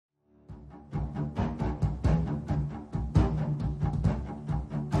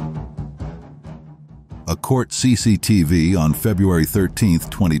A court CCTV on February 13,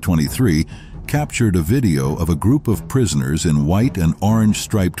 2023, captured a video of a group of prisoners in white and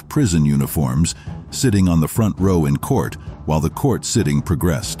orange-striped prison uniforms sitting on the front row in court while the court sitting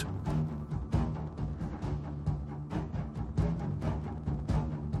progressed.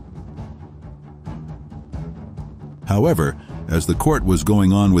 However, as the court was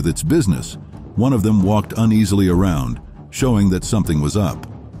going on with its business, one of them walked uneasily around, showing that something was up.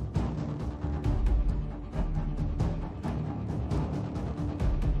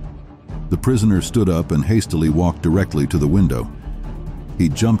 The prisoner stood up and hastily walked directly to the window. He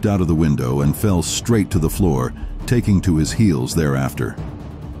jumped out of the window and fell straight to the floor, taking to his heels thereafter.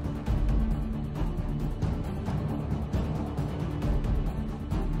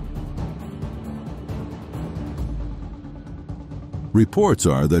 Reports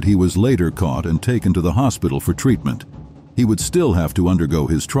are that he was later caught and taken to the hospital for treatment. He would still have to undergo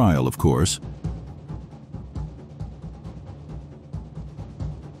his trial, of course.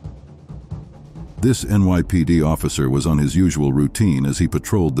 This NYPD officer was on his usual routine as he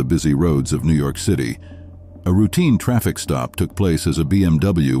patrolled the busy roads of New York City. A routine traffic stop took place as a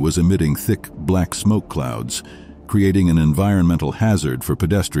BMW was emitting thick black smoke clouds, creating an environmental hazard for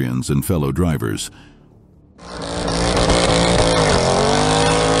pedestrians and fellow drivers.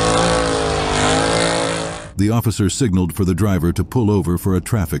 The officer signaled for the driver to pull over for a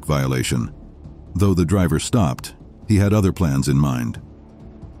traffic violation. Though the driver stopped, he had other plans in mind.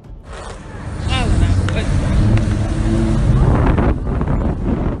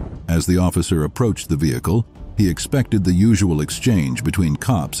 As the officer approached the vehicle, he expected the usual exchange between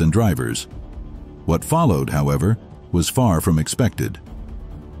cops and drivers. What followed, however, was far from expected.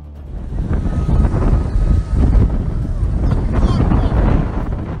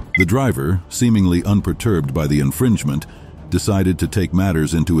 The driver, seemingly unperturbed by the infringement, decided to take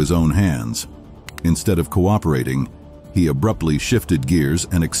matters into his own hands. Instead of cooperating, he abruptly shifted gears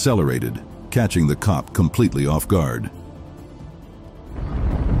and accelerated, catching the cop completely off guard.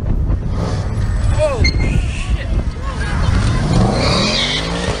 Oh, shit.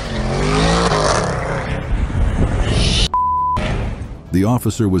 The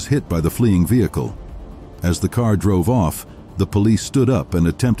officer was hit by the fleeing vehicle. As the car drove off, the police stood up and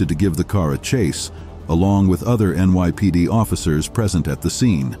attempted to give the car a chase, along with other NYPD officers present at the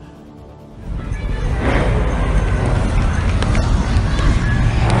scene.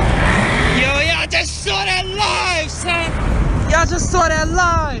 Y'all just saw that live, son! Y'all just saw that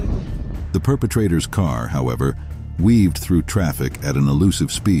live! The perpetrator's car, however, weaved through traffic at an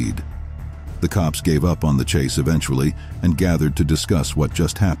elusive speed. The cops gave up on the chase eventually and gathered to discuss what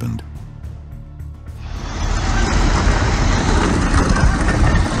just happened.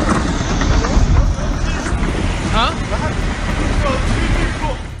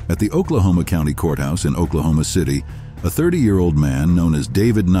 At the Oklahoma County Courthouse in Oklahoma City, a 30-year-old man known as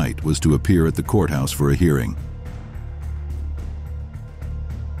David Knight was to appear at the courthouse for a hearing.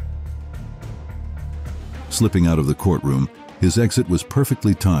 Slipping out of the courtroom, his exit was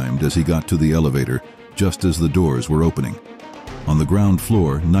perfectly timed as he got to the elevator just as the doors were opening. On the ground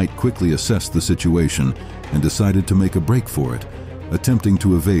floor, Knight quickly assessed the situation and decided to make a break for it, attempting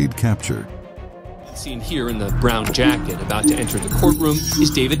to evade capture. Seen here in the brown jacket about to enter the courtroom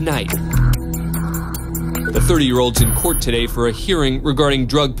is David Knight. The 30-year-old's in court today for a hearing regarding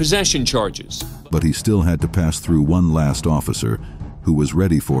drug possession charges. But he still had to pass through one last officer who was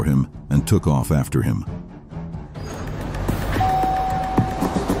ready for him and took off after him.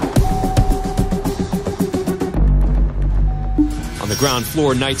 On the ground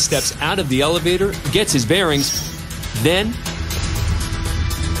floor, Knight steps out of the elevator, gets his bearings, then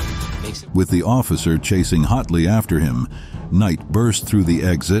with the officer chasing hotly after him, Knight burst through the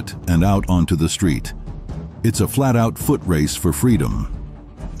exit and out onto the street. It's a flat-out foot race for freedom.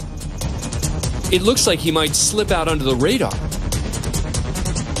 It looks like he might slip out under the radar.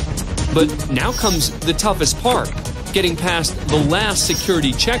 But now comes the toughest part, getting past the last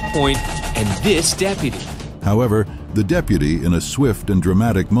security checkpoint and this deputy. However, the deputy, in a swift and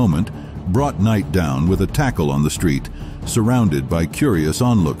dramatic moment, brought Knight down with a tackle on the street, surrounded by curious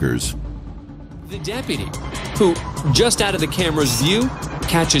onlookers. The deputy, who, just out of the camera's view,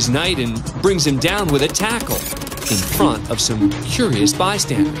 catches Knight and brings him down with a tackle in front of some curious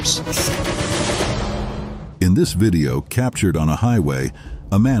bystanders. In this video, captured on a highway,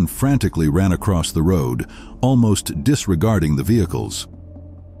 a man frantically ran across the road, almost disregarding the vehicles.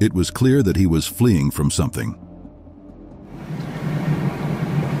 It was clear that he was fleeing from something.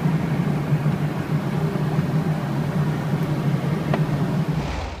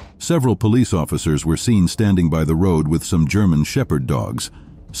 Several police officers were seen standing by the road with some German Shepherd dogs.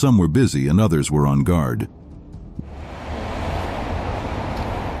 Some were busy and others were on guard.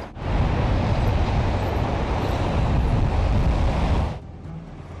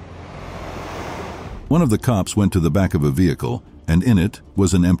 One of the cops went to the back of a vehicle, and in it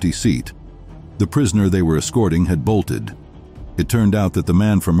was an empty seat. The prisoner they were escorting had bolted. It turned out that the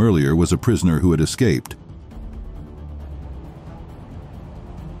man from earlier was a prisoner who had escaped.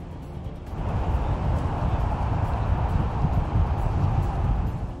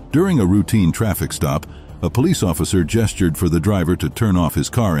 During a routine traffic stop, a police officer gestured for the driver to turn off his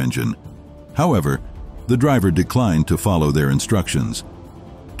car engine. However, the driver declined to follow their instructions.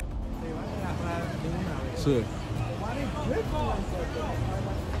 Sir.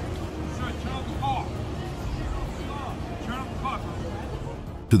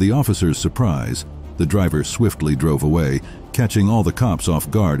 To the officer's surprise, the driver swiftly drove away, catching all the cops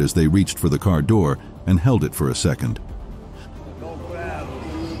off guard as they reached for the car door and held it for a second.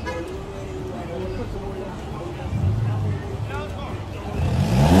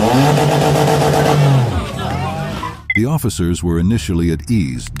 The officers were initially at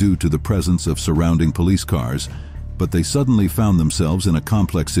ease due to the presence of surrounding police cars, but they suddenly found themselves in a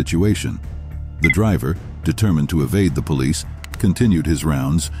complex situation. The driver, determined to evade the police, continued his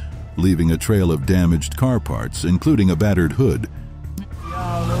rounds, leaving a trail of damaged car parts, including a battered hood.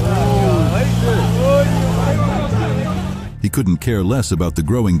 He couldn't care less about the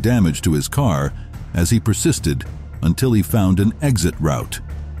growing damage to his car as he persisted until he found an exit route.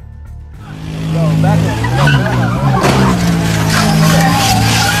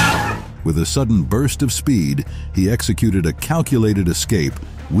 With a sudden burst of speed, he executed a calculated escape,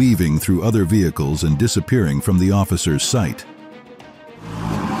 weaving through other vehicles and disappearing from the officer's sight.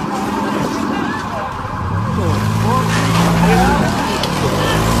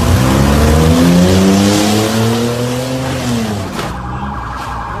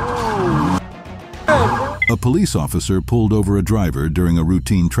 A police officer pulled over a driver during a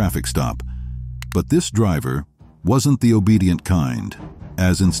routine traffic stop. But this driver wasn't the obedient kind,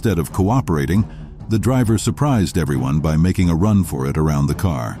 as instead of cooperating, the driver surprised everyone by making a run for it around the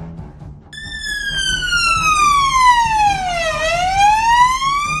car.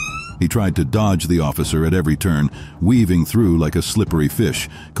 He tried to dodge the officer at every turn, weaving through like a slippery fish,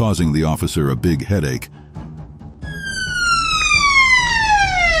 causing the officer a big headache.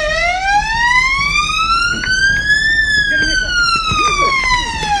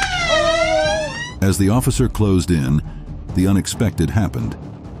 As the officer closed in, the unexpected happened.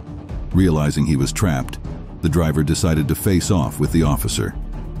 Realizing he was trapped, the driver decided to face off with the officer.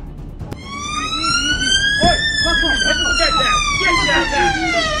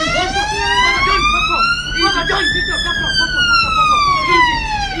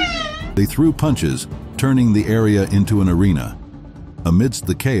 They threw punches, turning the area into an arena. Amidst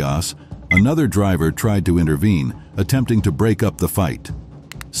the chaos, another driver tried to intervene, attempting to break up the fight.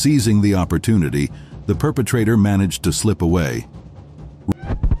 Seizing the opportunity, the perpetrator managed to slip away.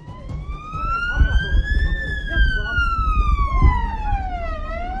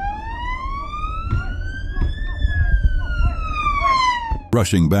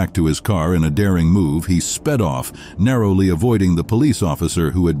 Rushing back to his car in a daring move, he sped off, narrowly avoiding the police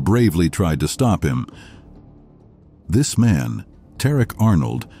officer who had bravely tried to stop him. This man, Tarek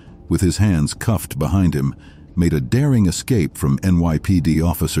Arnold, with his hands cuffed behind him, made a daring escape from NYPD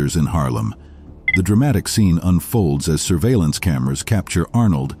officers in Harlem. The dramatic scene unfolds as surveillance cameras capture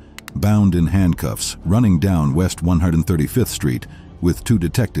Arnold, bound in handcuffs, running down West 135th Street with two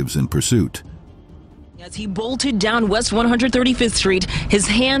detectives in pursuit. As he bolted down West 135th Street, his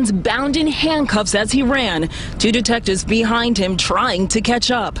hands bound in handcuffs as he ran, two detectives behind him trying to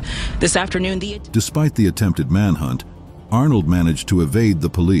catch up. This afternoon, Despite the attempted manhunt, Arnold managed to evade the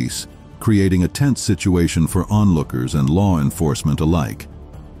police, creating a tense situation for onlookers and law enforcement alike.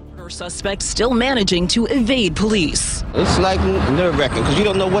 Suspect still managing to evade police. It's like nerve-wracking because you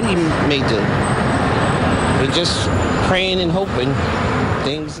don't know what he may do. They're just praying and hoping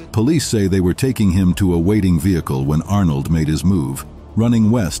things. Police say they were taking him to a waiting vehicle when Arnold made his move,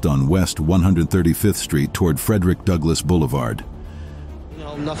 running west on West 135th Street toward Frederick Douglass Boulevard.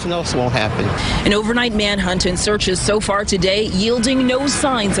 Nothing else won't happen. An overnight manhunt and searches so far today yielding no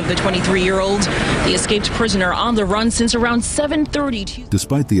signs of the 23-year-old. The escaped prisoner on the run since around 7:30.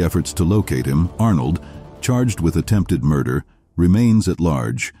 Despite the efforts to locate him, Arnold, charged with attempted murder, remains at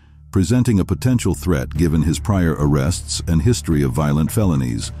large, presenting a potential threat given his prior arrests and history of violent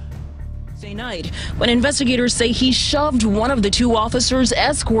felonies. Tuesday night, when investigators say he shoved one of the two officers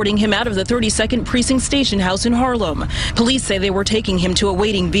escorting him out of the 32nd Precinct Station House in Harlem. Police say they were taking him to a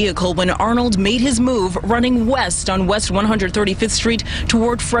waiting vehicle when Arnold made his move, running west on West 135th Street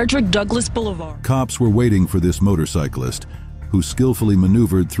toward Frederick Douglass Boulevard. Cops were waiting for this motorcyclist, who skillfully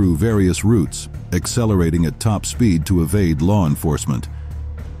maneuvered through various routes, accelerating at top speed to evade law enforcement.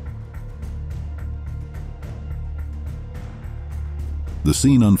 The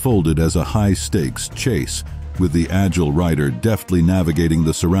scene unfolded as a high-stakes chase, with the agile rider deftly navigating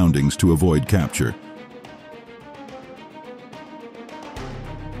the surroundings to avoid capture.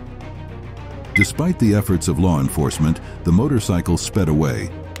 Despite the efforts of law enforcement, the motorcycle sped away,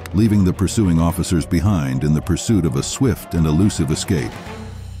 leaving the pursuing officers behind in the pursuit of a swift and elusive escape.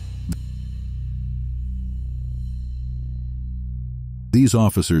 These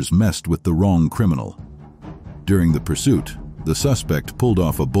officers messed with the wrong criminal. During the pursuit, the suspect pulled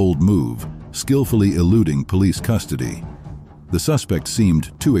off a bold move, skillfully eluding police custody. The suspect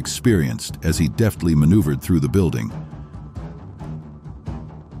seemed too experienced as he deftly maneuvered through the building.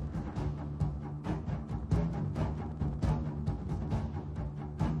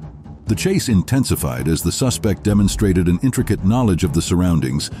 The chase intensified as the suspect demonstrated an intricate knowledge of the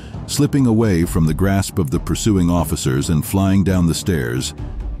surroundings, slipping away from the grasp of the pursuing officers and flying down the stairs.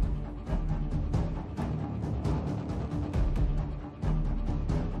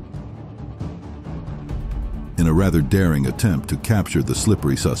 In a rather daring attempt to capture the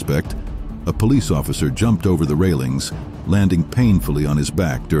slippery suspect, a police officer jumped over the railings, landing painfully on his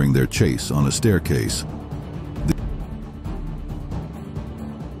back during their chase on a staircase.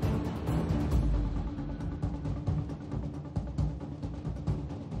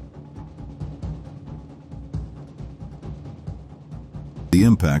 The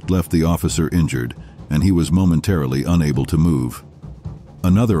impact left the officer injured, and he was momentarily unable to move.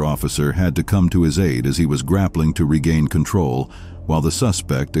 Another officer had to come to his aid as he was grappling to regain control, while the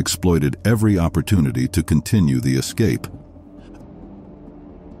suspect exploited every opportunity to continue the escape.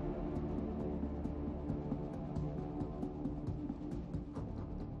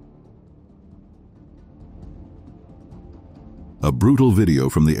 A brutal video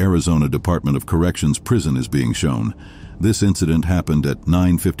from the Arizona Department of Corrections prison is being shown. This incident happened at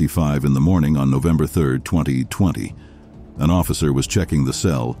 9:55 in the morning on November 3, 2020. An officer was checking the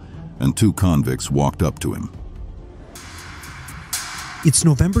cell, and two convicts walked up to him. It's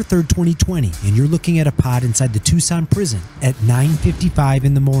November 3rd, 2020, and you're looking at a pod inside the Tucson prison at 9:55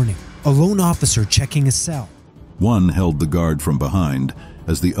 in the morning. A lone officer checking a cell. One held the guard from behind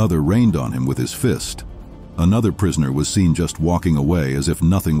as the other rained on him with his fist. Another prisoner was seen just walking away as if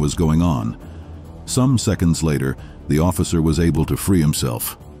nothing was going on. Some seconds later, the officer was able to free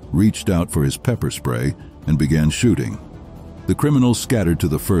himself, reached out for his pepper spray, and began shooting. The criminals scattered to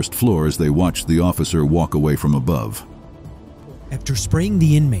the first floor as they watched the officer walk away from above. After spraying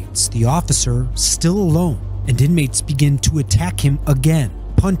the inmates, the officer, still alone, and inmates begin to attack him again.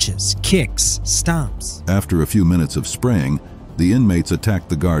 Punches, kicks, stomps. After a few minutes of spraying, the inmates attacked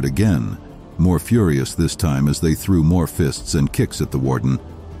the guard again, more furious this time as they threw more fists and kicks at the warden.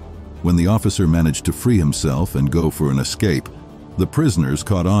 When the officer managed to free himself and go for an escape, the prisoners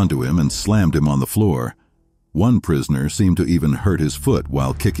caught onto him and slammed him on the floor. One prisoner seemed to even hurt his foot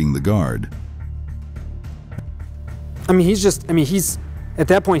while kicking the guard. At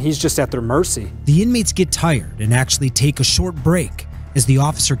that point, he's just at their mercy. The inmates get tired and actually take a short break as the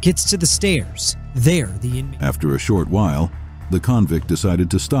officer gets to the stairs. There, the inmate... After a short while, the convict decided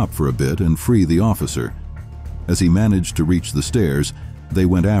to stop for a bit and free the officer. As he managed to reach the stairs, they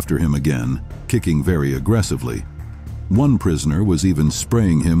went after him again, kicking very aggressively. One prisoner was even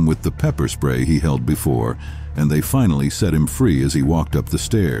spraying him with the pepper spray he held before, and they finally set him free as he walked up the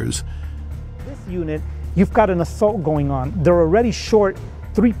stairs. This unit, you've got an assault going on. They're already short.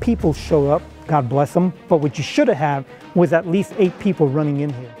 3 people show up, God bless them, but what you should have had was at least 8 people running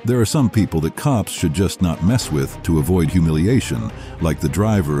in here. There are some people that cops should just not mess with to avoid humiliation, like the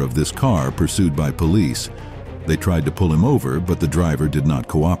driver of this car pursued by police. They tried to pull him over, but the driver did not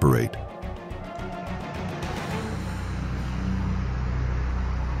cooperate.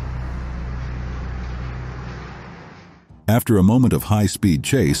 After a moment of high-speed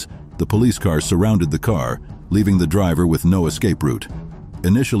chase, the police car surrounded the car, leaving the driver with no escape route.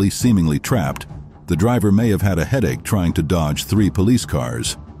 Initially seemingly trapped, the driver may have had a headache trying to dodge 3 police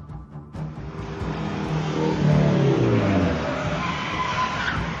cars.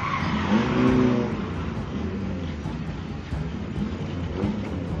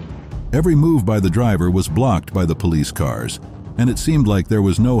 Every move by the driver was blocked by the police cars, and it seemed like there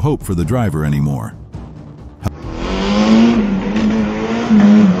was no hope for the driver anymore.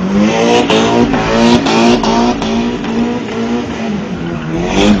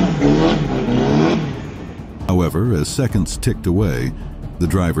 However, as seconds ticked away, the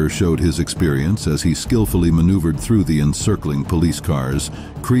driver showed his experience as he skillfully maneuvered through the encircling police cars,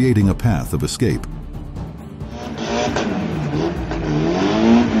 creating a path of escape.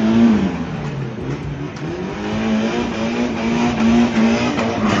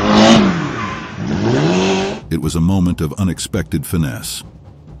 It was a moment of unexpected finesse.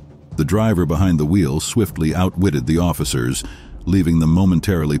 The driver behind the wheel swiftly outwitted the officers, leaving them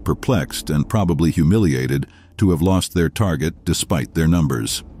momentarily perplexed and probably humiliated to have lost their target despite their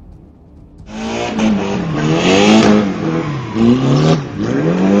numbers.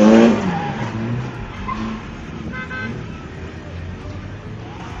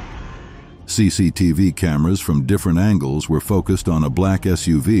 CCTV cameras from different angles were focused on a black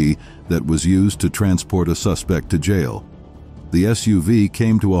SUV that was used to transport a suspect to jail. The SUV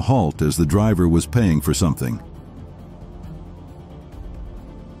came to a halt as the driver was paying for something.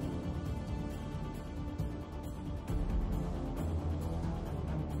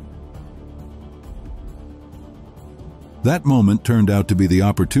 That moment turned out to be the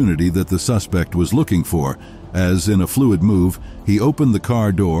opportunity that the suspect was looking for, as in a fluid move, he opened the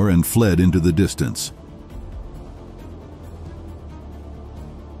car door and fled into the distance.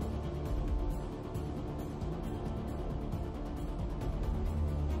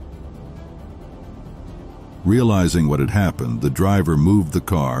 Realizing what had happened, the driver moved the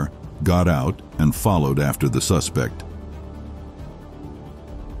car, got out, and followed after the suspect.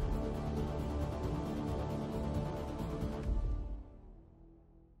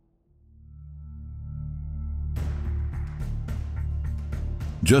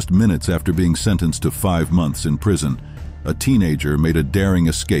 Just minutes after being sentenced to 5 months in prison, a teenager made a daring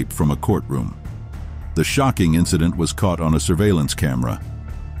escape from a courtroom. The shocking incident was caught on a surveillance camera.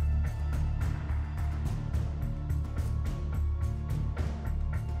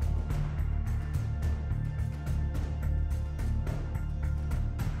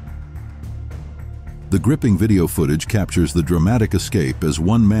 The gripping video footage captures the dramatic escape as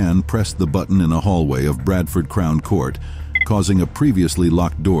one man pressed the button in a hallway of Bradford Crown Court, causing a previously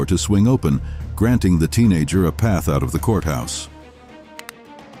locked door to swing open, granting the teenager a path out of the courthouse.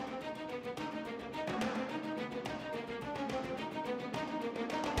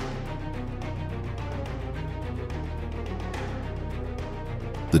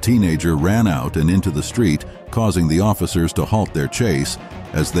 The teenager ran out and into the street, causing the officers to halt their chase,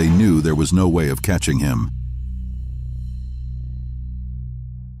 as they knew there was no way of catching him.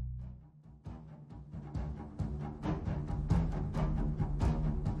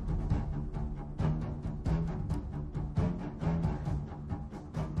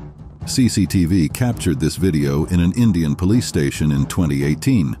 CCTV captured this video in an Indian police station in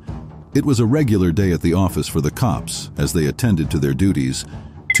 2018. It was a regular day at the office for the cops. As they attended to their duties,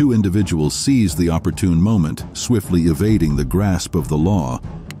 2 individuals seized the opportune moment, swiftly evading the grasp of the law.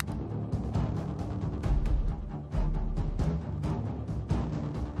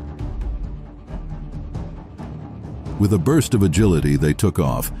 With a burst of agility, they took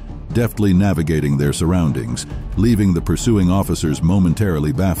off, deftly navigating their surroundings, leaving the pursuing officers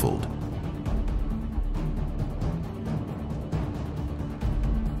momentarily baffled.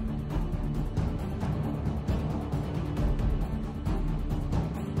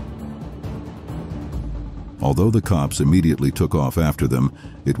 Although the cops immediately took off after them,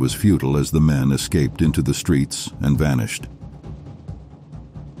 it was futile as the men escaped into the streets and vanished.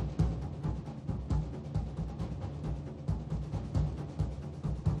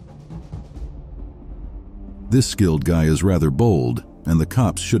 This skilled guy is rather bold, and the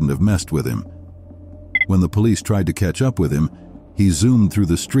cops shouldn't have messed with him. When the police tried to catch up with him, he zoomed through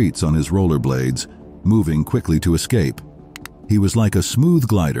the streets on his rollerblades, moving quickly to escape. He was like a smooth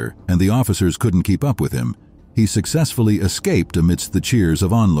glider, and the officers couldn't keep up with him. He successfully escaped amidst the cheers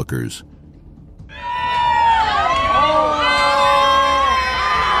of onlookers.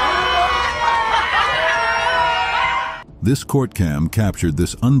 This court cam captured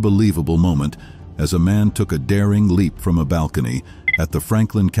this unbelievable moment as a man took a daring leap from a balcony at the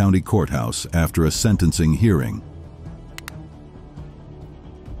Franklin County Courthouse after a sentencing hearing.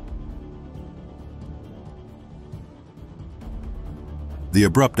 The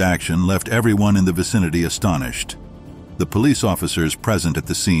abrupt action left everyone in the vicinity astonished. The police officers present at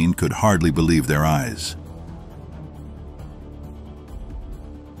the scene could hardly believe their eyes.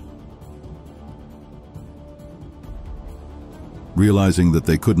 Realizing that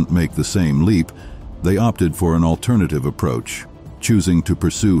they couldn't make the same leap, they opted for an alternative approach, choosing to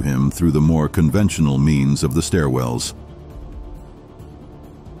pursue him through the more conventional means of the stairwells.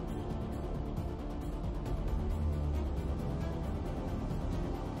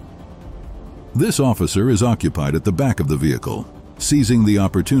 This officer is occupied at the back of the vehicle. Seizing the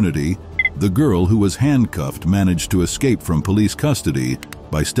opportunity, the girl who was handcuffed managed to escape from police custody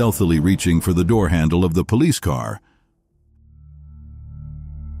by stealthily reaching for the door handle of the police car.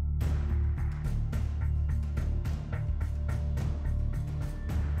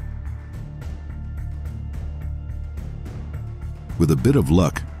 With a bit of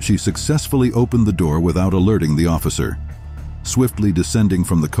luck, she successfully opened the door without alerting the officer. Swiftly descending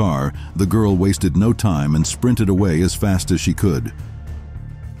from the car, the girl wasted no time and sprinted away as fast as she could.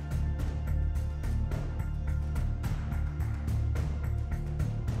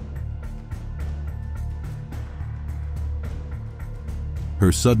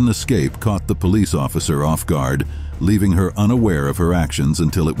 Her sudden escape caught the police officer off guard, leaving her unaware of her actions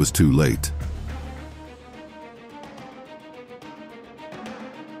until it was too late.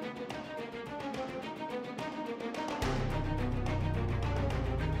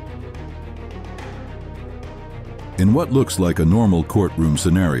 In what looks like a normal courtroom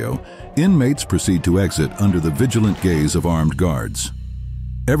scenario, inmates proceed to exit under the vigilant gaze of armed guards.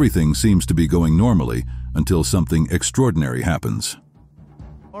 Everything seems to be going normally until something extraordinary happens.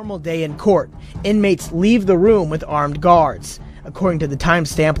 Normal day in court. Inmates leave the room with armed guards. According to the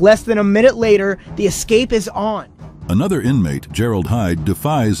timestamp, less than a minute later, the escape is on. Another inmate, Gerald Hyde,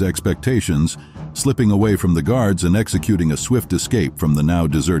 defies expectations, slipping away from the guards and executing a swift escape from the now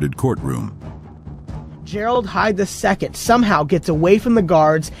deserted courtroom. Gerald Hyde II somehow gets away from the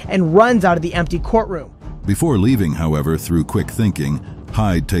guards and runs out of the empty courtroom. Before leaving, however, through quick thinking,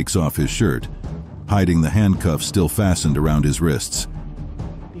 Hyde takes off his shirt, hiding the handcuffs still fastened around his wrists.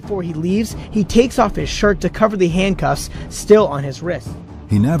 Before he leaves, he takes off his shirt to cover the handcuffs still on his wrists.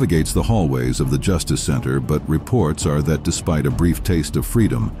 He navigates the hallways of the Justice Center, but reports are that despite a brief taste of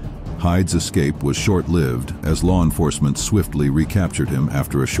freedom, Hyde's escape was short-lived as law enforcement swiftly recaptured him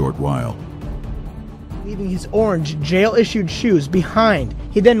after a short while. Leaving his orange jail-issued shoes behind,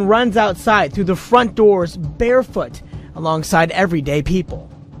 he then runs outside through the front doors barefoot alongside everyday people.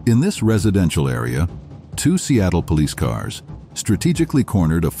 In this residential area, 2 Seattle police cars strategically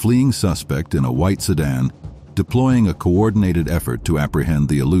cornered a fleeing suspect in a white sedan, deploying a coordinated effort to apprehend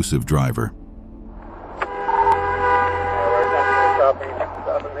the elusive driver.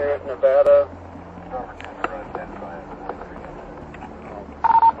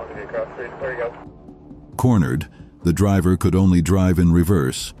 Cornered, the driver could only drive in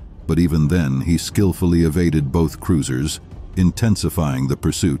reverse, but even then he skillfully evaded both cruisers, intensifying the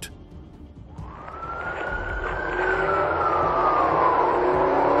pursuit.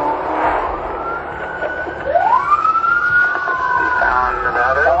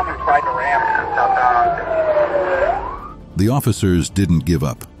 The officers didn't give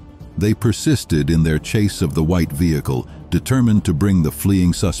up. They persisted in their chase of the white vehicle, determined to bring the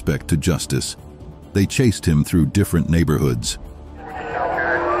fleeing suspect to justice. They chased him through different neighborhoods.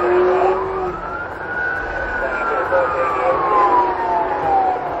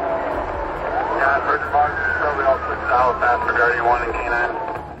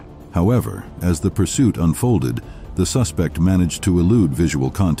 However, as the pursuit unfolded, the suspect managed to elude visual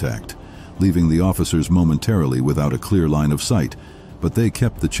contact, leaving the officers momentarily without a clear line of sight, but they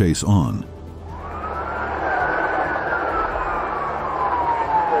kept the chase on.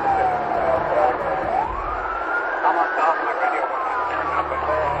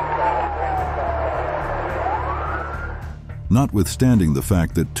 Notwithstanding the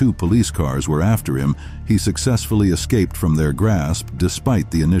fact that 2 police cars were after him, he successfully escaped from their grasp despite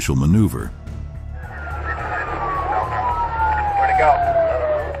the initial maneuver. Where'd he go?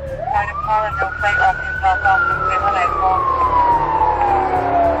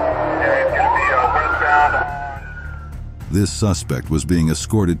 This suspect was being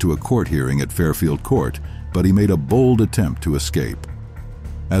escorted to a court hearing at Fairfield Court, but he made a bold attempt to escape.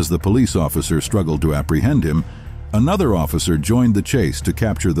 As the police officer struggled to apprehend him, another officer joined the chase to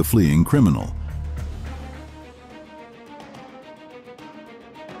capture the fleeing criminal.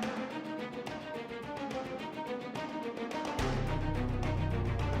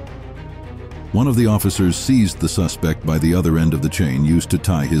 One of the officers seized the suspect by the other end of the chain used to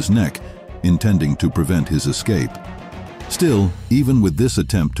tie his neck, intending to prevent his escape. Still, even with this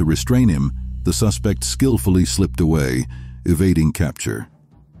attempt to restrain him, the suspect skillfully slipped away, evading capture.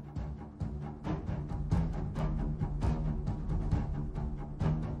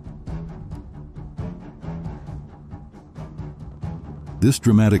 This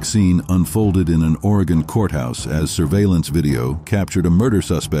dramatic scene unfolded in an Oregon courthouse as surveillance video captured a murder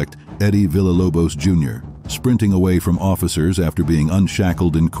suspect, Eddie Villalobos Jr., sprinting away from officers after being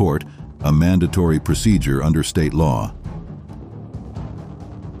unshackled in court, a mandatory procedure under state law.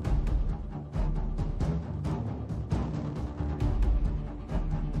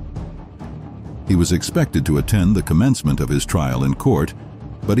 He was expected to attend the commencement of his trial in court,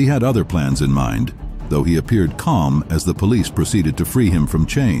 but he had other plans in mind, though he appeared calm as the police proceeded to free him from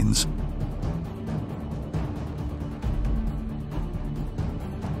chains.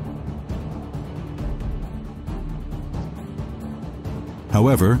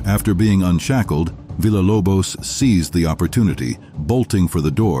 However, after being unshackled, Villalobos seized the opportunity, bolting for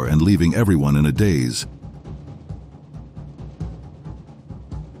the door and leaving everyone in a daze.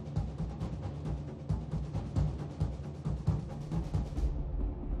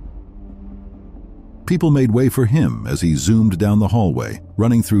 People made way for him as he zoomed down the hallway,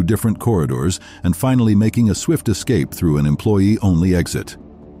 running through different corridors and finally making a swift escape through an employee-only exit.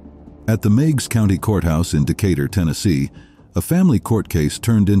 At the Meigs County Courthouse in Decatur, Tennessee, a family court case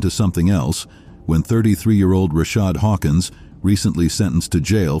turned into something else when 33-year-old Rashad Hawkins, recently sentenced to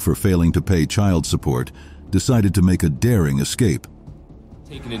jail for failing to pay child support, decided to make a daring escape.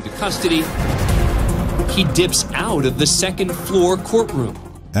 Taken into custody, he dips out of the second-floor courtroom.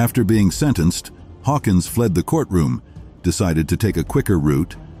 After being sentenced, Hawkins fled the courtroom, decided to take a quicker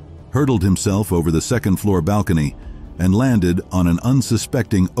route, hurtled himself over the second-floor balcony, and landed on an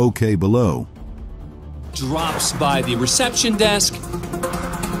unsuspecting OK below. Drops by the reception desk,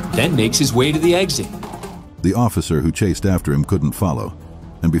 then makes his way to the exit. The officer who chased after him couldn't follow,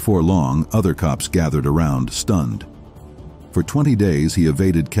 and before long, other cops gathered around, stunned. For 20 days, he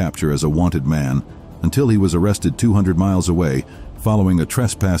evaded capture as a wanted man until he was arrested 200 miles away following a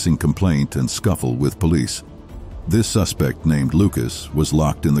trespassing complaint and scuffle with police. This suspect, named Lucas, was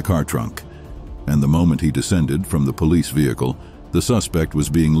locked in the car trunk, and the moment he descended from the police vehicle, the suspect was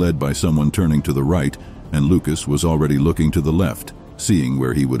being led by someone turning to the right, and Lucas was already looking to the left, seeing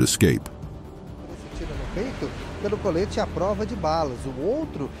where he would escape. Pelo colete à prova de balas. O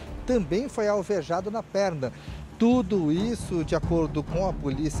outro também foi alvejado na perna. Tudo isso, de acordo com a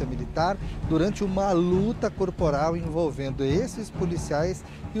polícia militar, durante uma luta corporal envolvendo esses policiais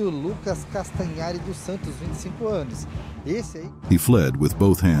e o Lucas Castanhari dos Santos, 25 anos. Esse aí... He fled with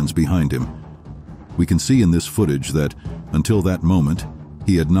both hands behind him. We can see in this footage that, until that moment,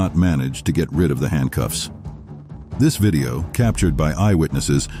 he had not managed to get rid of the handcuffs. This video, captured by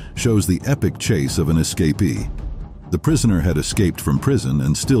eyewitnesses, shows the epic chase of an escapee. The prisoner had escaped from prison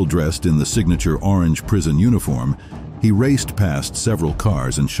and, still dressed in the signature orange prison uniform, he raced past several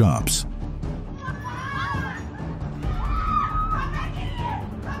cars and shops.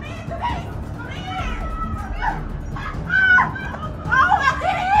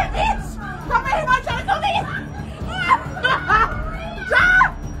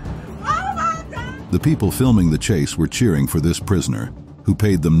 The people filming the chase were cheering for this prisoner, who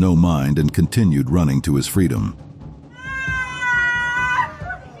paid them no mind and continued running to his freedom.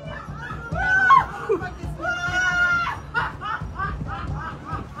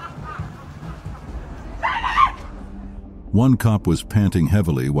 One cop was panting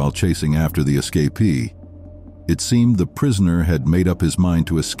heavily while chasing after the escapee. It seemed the prisoner had made up his mind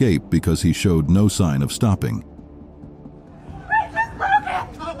to escape because he showed no sign of stopping.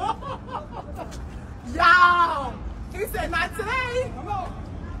 Yo! He said not today.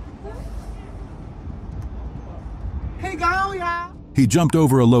 He gone, y'all. He jumped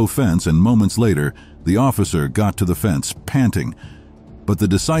over a low fence, and moments later, the officer got to the fence, panting. But the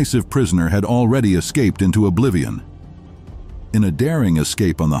decisive prisoner had already escaped into oblivion. In a daring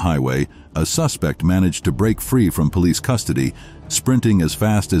escape on the highway, a suspect managed to break free from police custody, sprinting as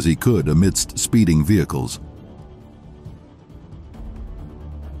fast as he could amidst speeding vehicles.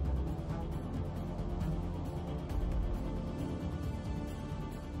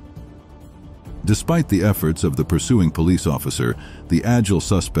 Despite the efforts of the pursuing police officer, the agile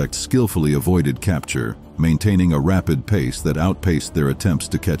suspect skillfully avoided capture, maintaining a rapid pace that outpaced their attempts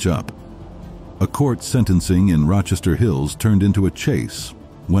to catch up. A court sentencing in Rochester Hills turned into a chase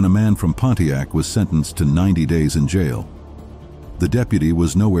when a man from Pontiac was sentenced to 90 days in jail. The deputy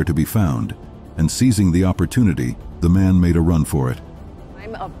was nowhere to be found, and seizing the opportunity, the man made a run for it.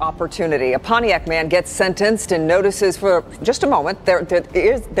 Time of opportunity. A Pontiac man gets sentenced and notices for just a moment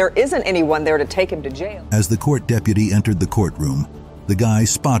there isn't anyone there to take him to jail. As the court deputy entered the courtroom, the guy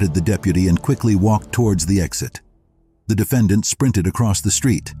spotted the deputy and quickly walked towards the exit. The defendant sprinted across the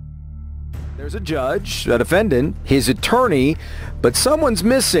street. There's a judge, a defendant, his attorney, but someone's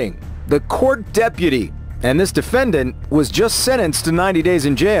missing. The court deputy. And this defendant was just sentenced to 90 days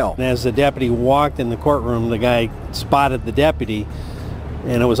in jail. As the deputy walked in the courtroom, the guy spotted the deputy,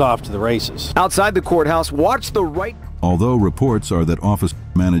 and it was off to the races. Outside the courthouse, watch the right... Although reports are that officers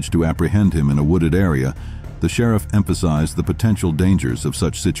managed to apprehend him in a wooded area, the sheriff emphasized the potential dangers of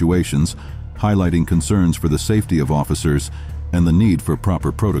such situations, highlighting concerns for the safety of officers and the need for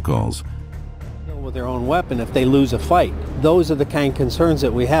proper protocols. with their own weapon if they lose a fight. Those are the kind of concerns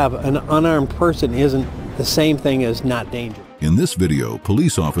that we have. An unarmed person isn't the same thing as not dangerous. In this video,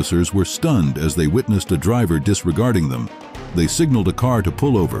 police officers were stunned as they witnessed a driver disregarding them. They signaled a car to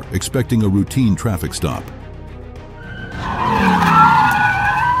pull over, expecting a routine traffic stop.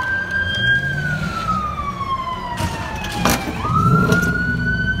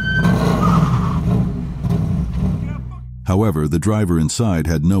 However, the driver inside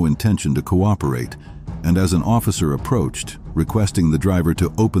had no intention to cooperate, and as an officer approached, requesting the driver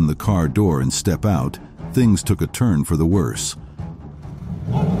to open the car door and step out, things took a turn for the worse.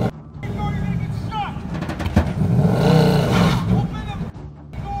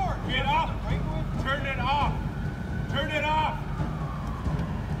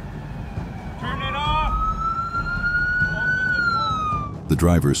 The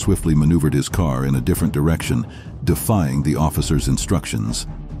driver swiftly maneuvered his car in a different direction, defying the officer's instructions.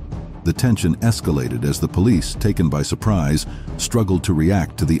 The tension escalated as the police, taken by surprise, struggled to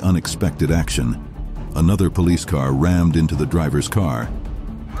react to the unexpected action. Another police car rammed into the driver's car.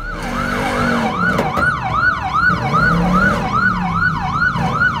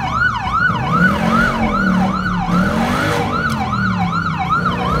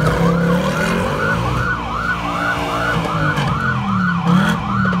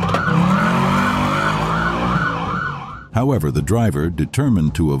 However, the driver,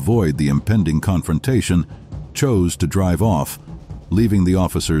 determined to avoid the impending confrontation, chose to drive off, leaving the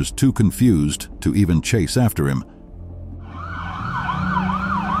officers too confused to even chase after him.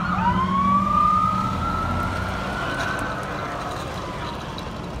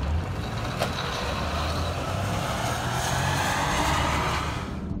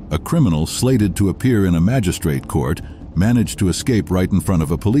 A criminal slated to appear in a magistrate court managed to escape right in front of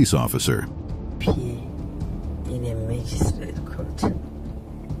a police officer. In a magistrate court,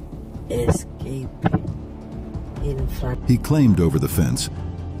 escape in front. He climbed over the fence,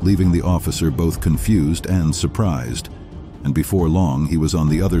 leaving the officer both confused and surprised, and before long he was on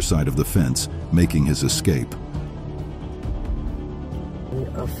the other side of the fence, making his escape.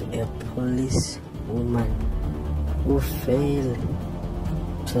 Of a police woman who failed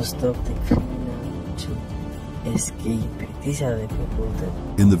to stop the criminal to escape. These are the people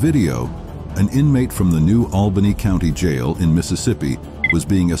that... In the video, an inmate from the New Albany County Jail in Mississippi was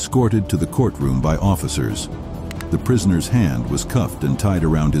being escorted to the courtroom by officers. The prisoner's hand was cuffed and tied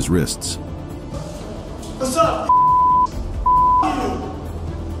around his wrists. What's up?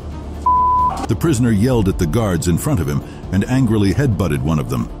 The prisoner yelled at the guards in front of him and angrily headbutted one of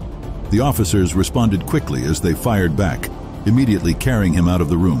them. The officers responded quickly as they fired back, immediately carrying him out of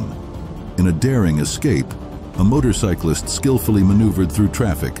the room. In a daring escape, a motorcyclist skillfully maneuvered through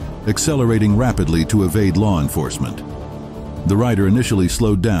traffic, accelerating rapidly to evade law enforcement. The rider initially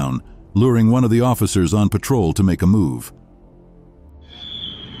slowed down, luring one of the officers on patrol to make a move.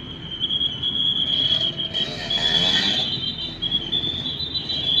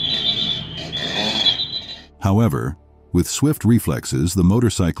 However, with swift reflexes, the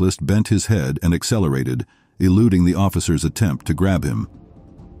motorcyclist bent his head and accelerated, eluding the officer's attempt to grab him.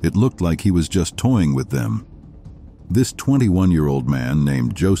 It looked like he was just toying with them. This 21-year-old man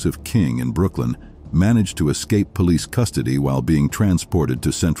named Joseph King in Brooklyn managed to escape police custody while being transported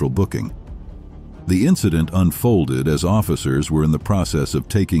to Central Booking. The incident unfolded as officers were in the process of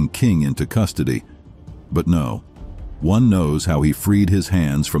taking King into custody. But no, one knows how he freed his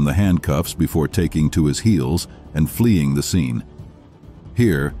hands from the handcuffs before taking to his heels and fleeing the scene.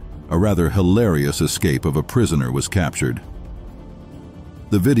 Here, a rather hilarious escape of a prisoner was captured.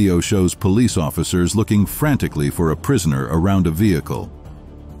 The video shows police officers looking frantically for a prisoner around a vehicle.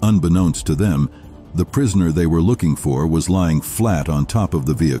 Unbeknownst to them, the prisoner they were looking for was lying flat on top of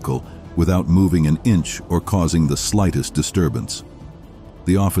the vehicle without moving an inch or causing the slightest disturbance.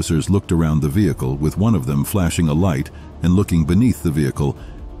 The officers looked around the vehicle, with one of them flashing a light and looking beneath the vehicle,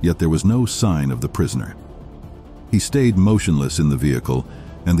 yet there was no sign of the prisoner. He stayed motionless in the vehicle,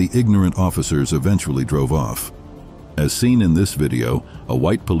 and the ignorant officers eventually drove off. As seen in this video, a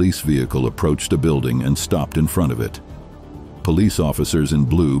white police vehicle approached a building and stopped in front of it. Police officers in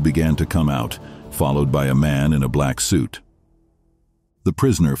blue began to come out, followed by a man in a black suit. The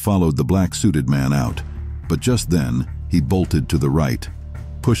prisoner followed the black-suited man out, but just then he bolted to the right,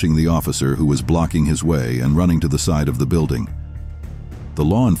 pushing the officer who was blocking his way and running to the side of the building. The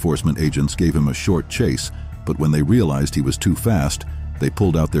law enforcement agents gave him a short chase, but when they realized he was too fast, they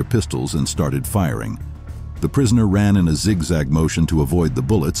pulled out their pistols and started firing. The prisoner ran in a zigzag motion to avoid the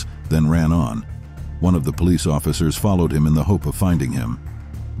bullets, then ran on. One of the police officers followed him in the hope of finding him.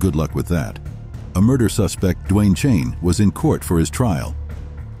 Good luck with that. A murder suspect, Dwayne Chain, was in court for his trial.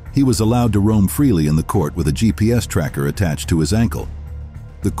 He was allowed to roam freely in the court with a GPS tracker attached to his ankle.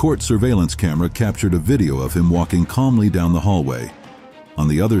 The court surveillance camera captured a video of him walking calmly down the hallway. On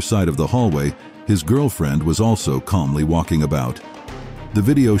the other side of the hallway, his girlfriend was also calmly walking about. The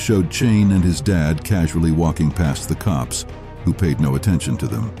video showed Chain and his dad casually walking past the cops, who paid no attention to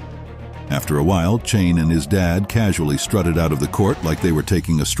them. After a while, Chain and his dad casually strutted out of the court like they were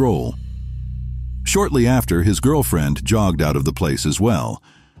taking a stroll. Shortly after, his girlfriend jogged out of the place as well.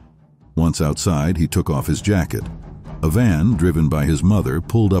 Once outside, he took off his jacket. A van, driven by his mother,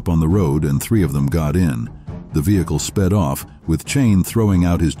 pulled up on the road and 3 of them got in. The vehicle sped off, with Chain throwing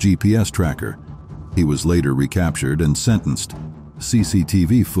out his GPS tracker. He was later recaptured and sentenced.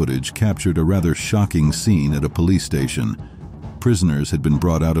 CCTV footage captured a rather shocking scene at a police station. Prisoners had been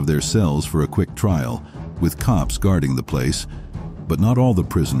brought out of their cells for a quick trial, with cops guarding the place, but not all the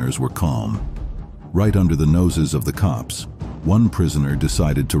prisoners were calm. Right under the noses of the cops, one prisoner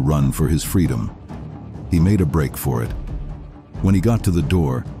decided to run for his freedom. He made a break for it. When he got to the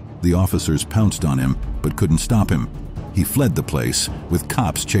door, the officers pounced on him but couldn't stop him. He fled the place, with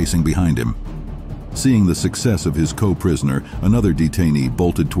cops chasing behind him. Seeing the success of his co-prisoner, another detainee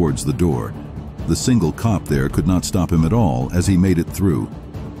bolted towards the door. The single cop there could not stop him at all as he made it through.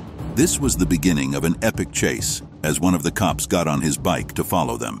 This was the beginning of an epic chase, as one of the cops got on his bike to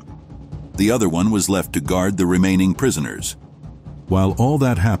follow them. The other one was left to guard the remaining prisoners. While all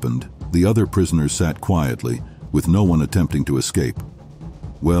that happened, the other prisoners sat quietly, with no one attempting to escape.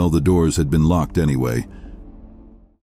 Well, the doors had been locked anyway,